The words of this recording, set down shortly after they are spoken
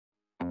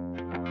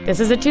This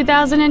is a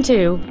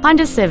 2002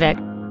 Honda Civic.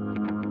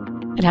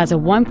 It has a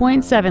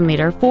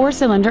 1.7-liter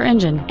four-cylinder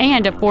engine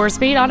and a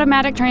 4-speed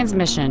automatic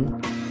transmission.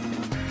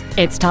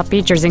 Its top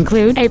features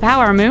include a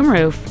power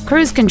moonroof,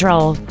 cruise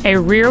control, a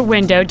rear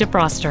window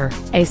defroster,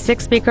 a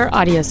 6-speaker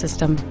audio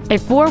system, a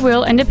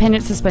 4-wheel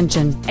independent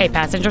suspension, a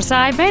passenger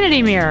side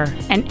vanity mirror,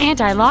 an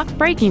anti-lock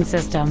braking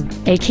system,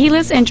 a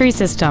keyless entry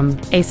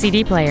system, a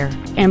CD player,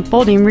 and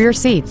folding rear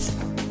seats.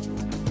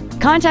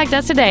 Contact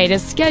us today to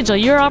schedule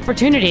your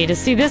opportunity to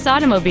see this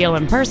automobile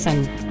in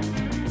person.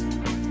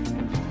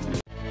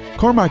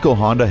 Carmichael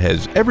Honda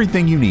has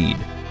everything you need: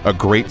 a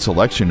great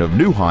selection of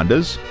new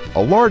Hondas, a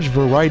large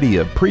variety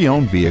of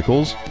pre-owned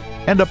vehicles,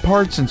 and a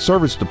parts and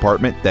service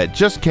department that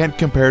just can't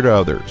compare to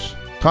others.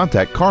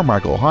 Contact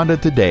Carmichael Honda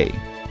today,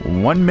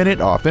 1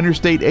 minute off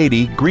Interstate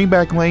 80,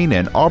 Greenback Lane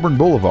and Auburn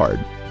Boulevard,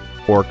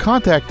 or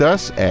contact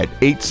us at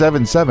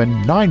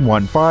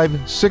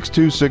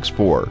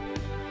 877-915-6264.